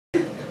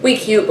We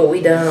cute, but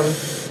we dumb.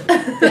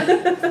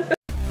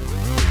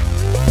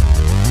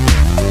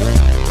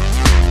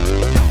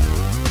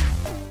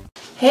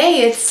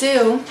 Hey, it's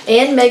Sue.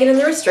 And Megan in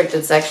the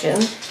restricted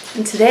section.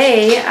 And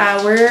today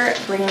we're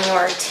bringing you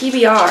our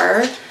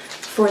TBR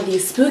for the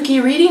Spooky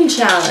Reading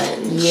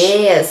Challenge.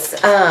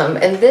 Yes,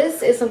 and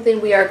this is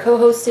something we are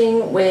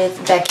co-hosting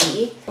with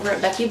Becky. Over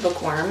at Becky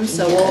Bookworm,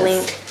 so Yes. we'll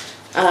link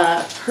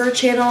her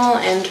channel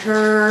and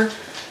her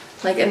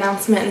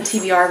announcement and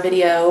TBR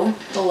video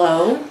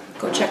below.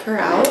 Go check her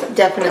out.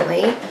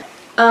 Definitely.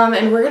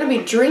 And we're gonna be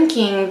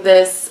drinking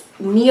this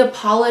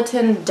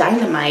Neapolitan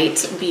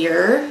Dynamite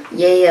beer.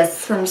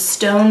 Yes. From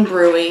Stone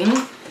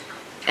Brewing.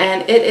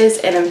 And it is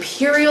an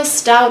imperial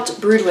stout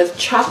brewed with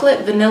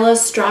chocolate, vanilla,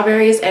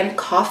 strawberries, and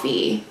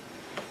coffee.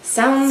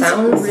 Sounds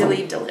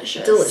really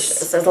delicious.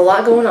 Delicious. There's a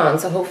lot going on,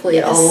 so hopefully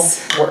it all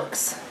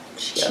works.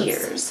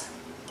 Cheers.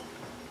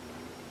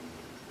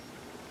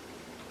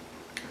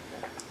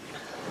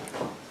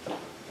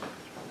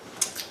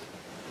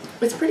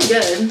 It's pretty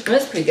good.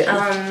 It's pretty good.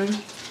 I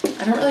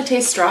don't really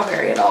taste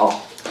strawberry at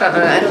all.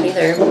 I don't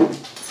either.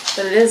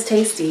 But it is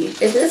tasty.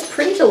 It is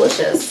pretty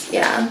delicious.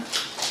 Yeah.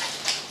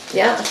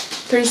 Yeah.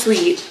 Pretty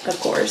sweet, of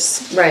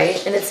course.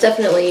 Right, and it's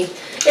definitely,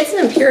 it's an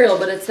imperial,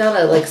 but it's not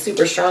a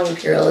super strong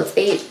imperial. It's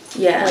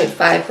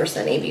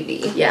 8.5%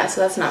 ABV. Yeah,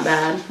 so that's not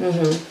bad.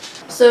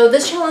 So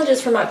this challenge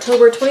is from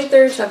October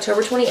 23rd to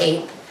October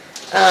 28th.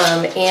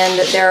 And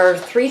there are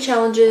 3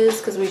 challenges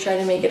because we try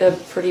to make it a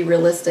pretty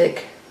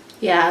realistic.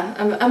 Yeah,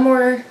 a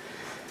more,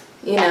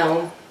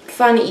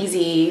 fun,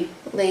 easy,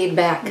 laid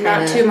back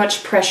kinda. Not too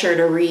much pressure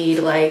to read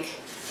a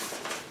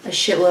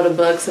shitload of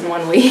books in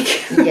 1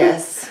 week.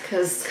 Yes.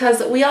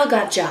 Because we all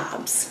got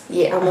jobs.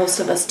 Yeah. Or most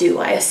of us do,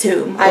 I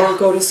assume. I or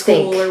go to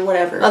school or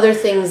whatever. Other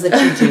things that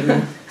you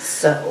do.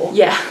 So.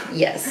 Yeah.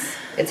 Yes.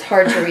 It's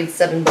hard to read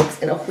 7 books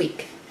in a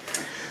week.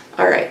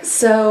 Alright,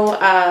 so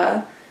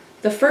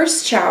the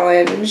first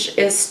challenge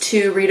is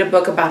to read a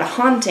book about a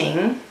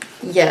haunting.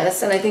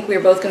 Yes, and I think we're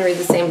both going to read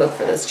the same book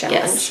for this challenge.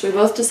 Yes, we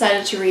both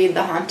decided to read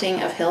The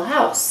Haunting of Hill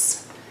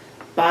House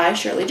by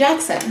Shirley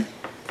Jackson.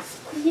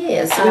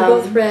 Yes, we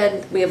both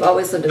read We Have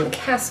Always Lived in the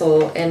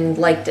Castle and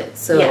liked it,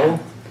 so... Yeah.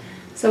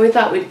 So we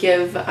thought we'd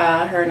give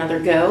her another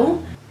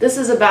go. This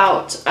is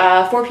about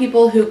 4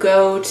 people who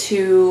go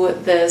to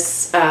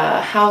this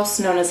house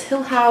known as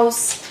Hill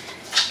House,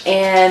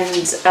 and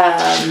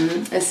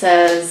it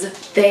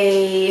says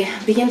they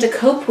begin to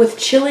cope with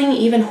chilling,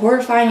 even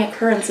horrifying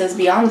occurrences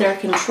beyond their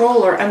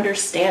control or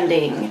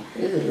understanding.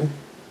 Ooh.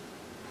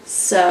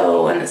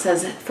 So, and it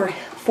says,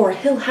 for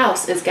Hill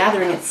House is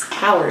gathering its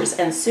powers,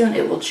 and soon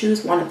it will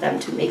choose one of them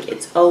to make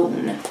its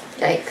own.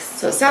 Yikes.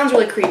 So it sounds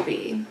really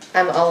creepy.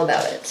 I'm all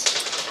about it.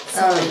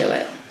 So I'm gonna do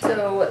it.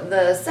 So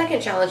the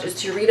second challenge is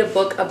to read a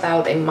book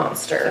about a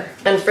monster.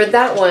 And for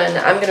that one,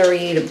 I'm going to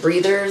read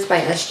Breathers by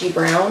S.G.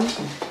 Brown,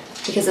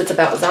 because it's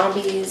about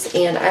zombies,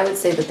 and I would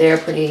say that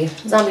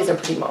zombies are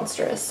pretty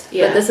monstrous.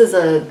 Yeah. But this is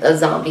a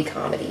zombie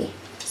comedy,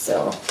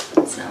 so.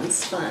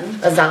 Sounds fun.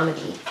 A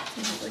zomedy.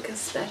 Like a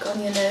speck on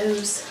your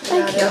nose.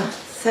 Thank you.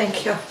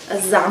 Thank you. A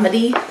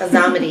zomedy. A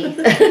zomedy.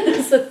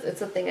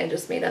 It's a thing I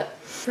just made up.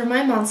 For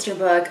my monster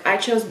book, I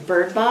chose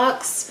Bird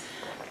Box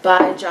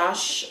by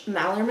Josh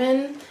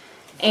Mallerman,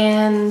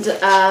 and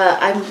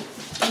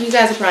you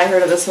guys have probably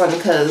heard of this one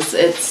because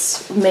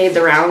it's made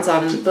the rounds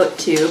on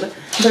BookTube,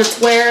 but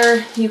it's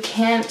where you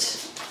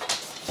can't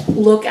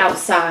look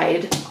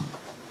outside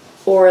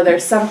or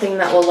there's something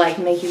that will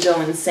make you go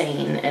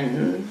insane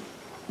and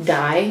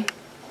die,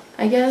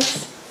 I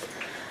guess.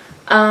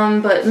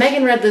 But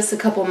Megan read this a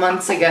couple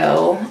months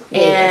ago,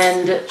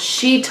 and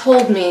she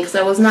told me, because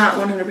I was not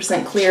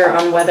 100% clear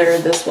on whether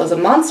this was a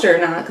monster or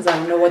not, because I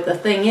don't know what the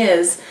thing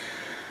is,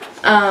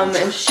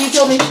 and she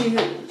told me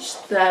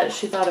that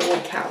she thought it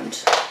would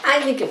count.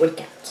 I think it would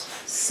count.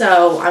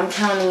 So I'm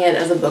counting it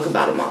as a book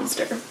about a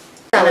monster.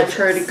 And I've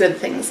heard good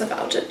things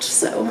about it,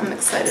 so I'm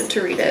excited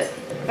to read it.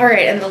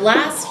 Alright, and the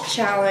last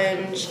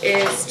challenge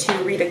is to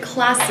read a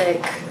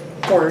classic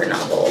horror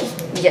novel.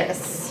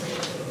 Yes.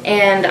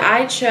 And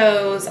I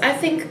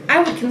think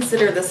I would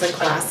consider this a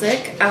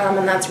classic,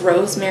 and that's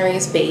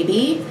Rosemary's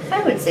Baby.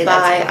 I would say by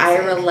that's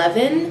classic. Ira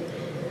Levin.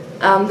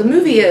 The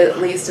movie at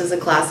least is a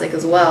classic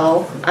as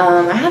well.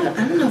 I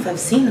don't know if I've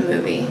seen the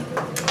movie.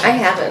 I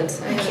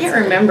haven't. I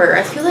can't remember.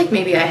 I feel like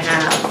maybe I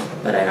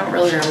have, but I don't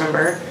really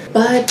remember.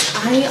 But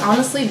I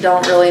honestly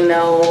don't really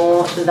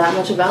know that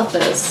much about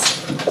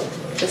this.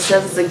 It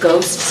says it's a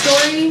ghost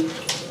story.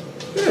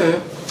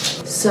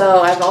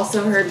 So I've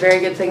also heard very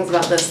good things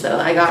about this, though.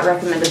 I got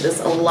recommended this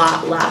a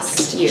lot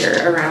last year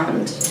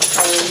around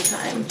Halloween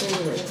time.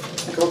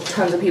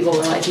 Tons of people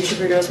were like, you should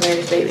read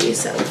Rosemary's Baby,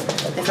 so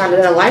I found it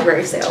at a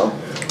library sale.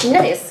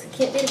 Nice.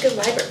 Can't beat a good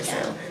library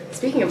sale.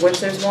 Speaking of which,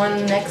 there's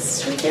one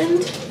next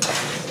weekend,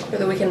 or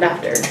the weekend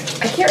after.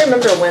 I can't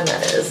remember when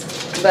that is,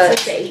 but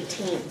it's like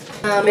the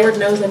 18th. Lord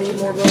knows I need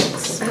more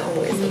books. I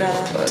always need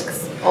more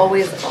books.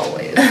 Always.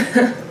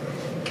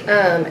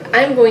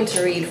 I'm going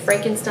to read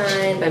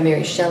Frankenstein by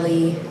Mary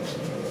Shelley,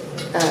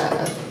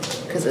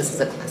 because this is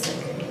a classic.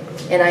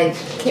 And I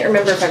can't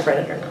remember if I've read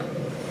it or not.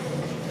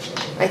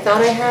 I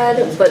thought I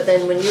had, but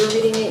then when you were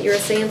reading it, you were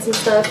saying some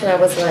stuff, and I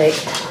was like,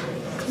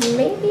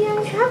 maybe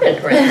I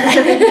haven't read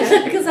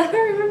that because I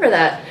don't remember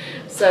that.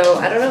 So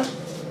I don't know.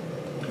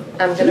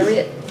 I'm gonna read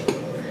it.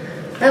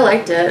 I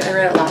liked it. I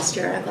read it last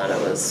year. I thought it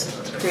was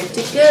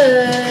pretty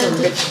good.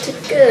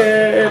 Pretty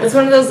good. It's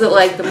one of those that,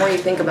 like, the more you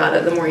think about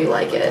it, the more you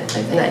like it,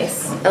 I think.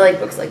 Nice. I like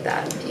books like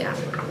that. Yeah.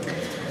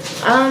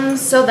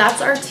 So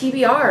that's our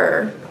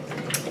TBR.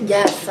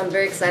 Yes, I'm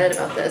very excited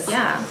about this.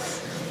 Yeah.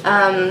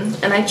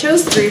 And I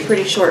chose 3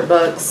 pretty short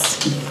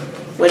books,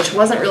 which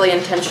wasn't really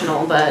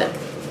intentional, but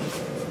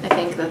I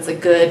think that's a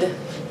good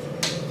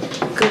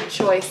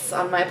choice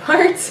on my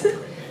part.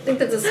 I think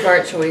that's a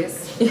smart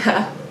choice.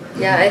 Yeah.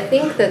 Yeah, I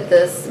think that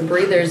this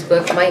Breathers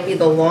book might be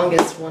the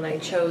longest one I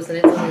chose, and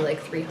it's only like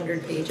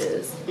 300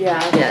 pages. Yeah.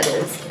 Yeah, it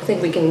is. I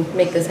think we can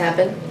make this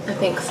happen. I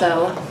think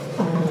so.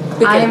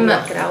 We can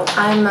knock it out.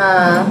 I'm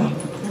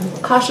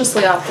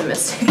cautiously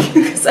optimistic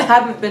because I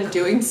haven't been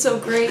doing so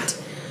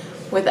great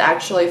with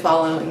actually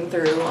following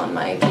through on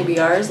my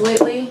TBRs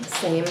lately.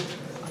 Same.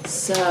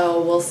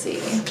 So we'll see.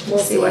 We'll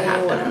see what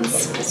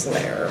happens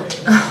there.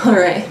 All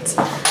right.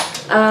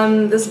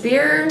 This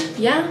beer,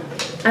 yeah.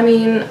 I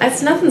mean,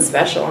 it's nothing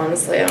special,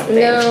 honestly. I don't think.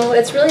 No,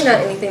 it's really not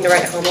anything to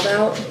write home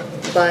about,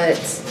 but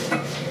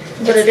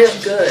it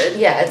is good.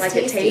 Yeah, it's like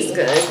tasty. It tastes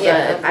good.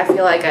 Yeah. But I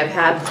feel like I've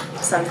had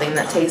something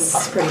that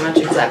tastes pretty much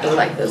exactly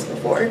like this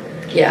before.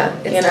 Yeah,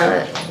 it's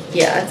not.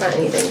 Yeah, it's not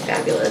anything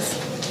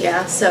fabulous.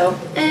 Yeah, so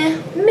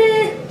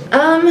meh.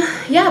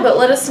 Yeah, but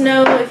let us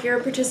know if you're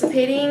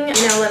participating.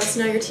 Let us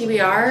know your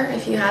TBR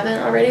if you haven't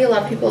already. A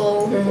lot of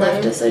people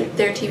left us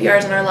their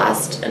TBRs in our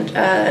last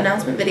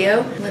announcement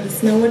video. Let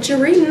us know what you're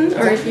reading,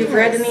 or if you've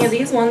read any of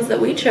these ones that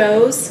we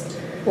chose.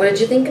 What did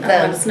you think of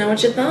them? Let us know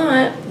what you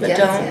thought, but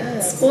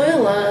don't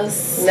spoil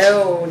us.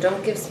 No,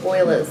 don't give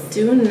spoilers.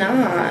 Do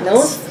not.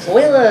 No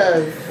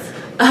spoilers.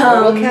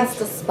 Or we'll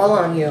cast a spell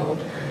on you.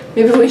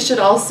 Maybe we should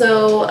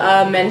also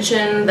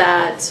mention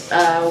that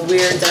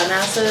we're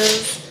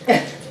dumbasses.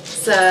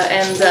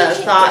 And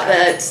thought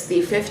that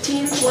the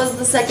 15th was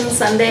the second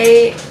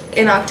Sunday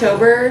in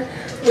October.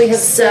 We have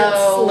since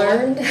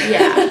learned.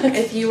 Yeah,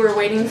 if you were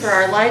waiting for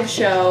our live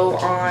show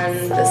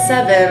on the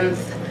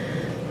 7th,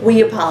 we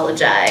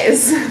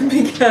apologize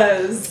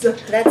because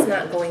that's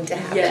not going to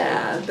happen.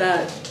 Yeah,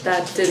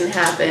 that didn't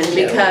happen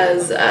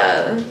because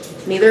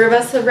neither of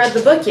us have read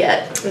the book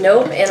yet.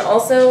 Nope, and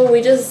also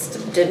we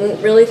just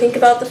didn't really think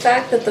about the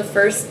fact that the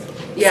first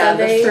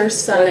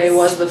Sunday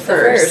was the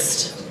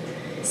first.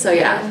 So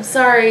yeah,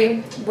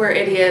 sorry, we're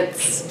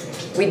idiots.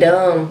 We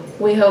dumb.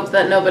 We hope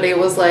that nobody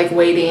was like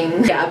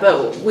waiting. Yeah,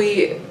 but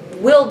we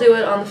will do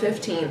it on the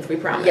 15th, we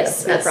promise.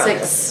 Yes, we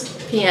promise.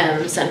 6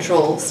 p.m.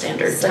 Central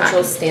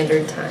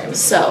Standard Time.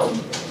 So,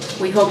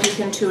 we hope you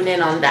can tune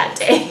in on that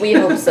day. We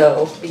hope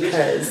so,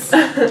 because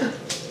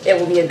it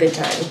will be a good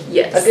time.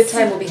 Yes. A good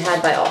time will be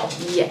had by all.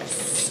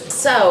 Yes.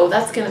 So,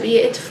 that's going to be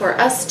it for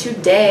us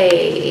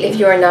today. If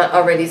you are not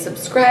already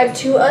subscribed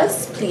to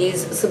us,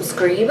 please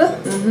subscribe.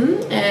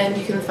 And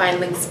you can find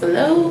links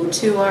below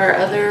to our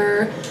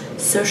other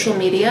social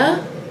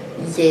media.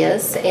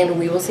 Yes, and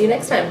we will see you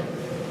next time.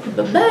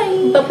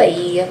 Bye-bye.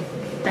 Bye-bye.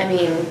 I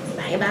mean,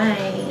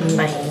 bye-bye.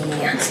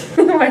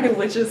 Bye. My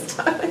witch's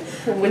time.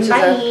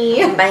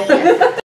 Bye. Bye.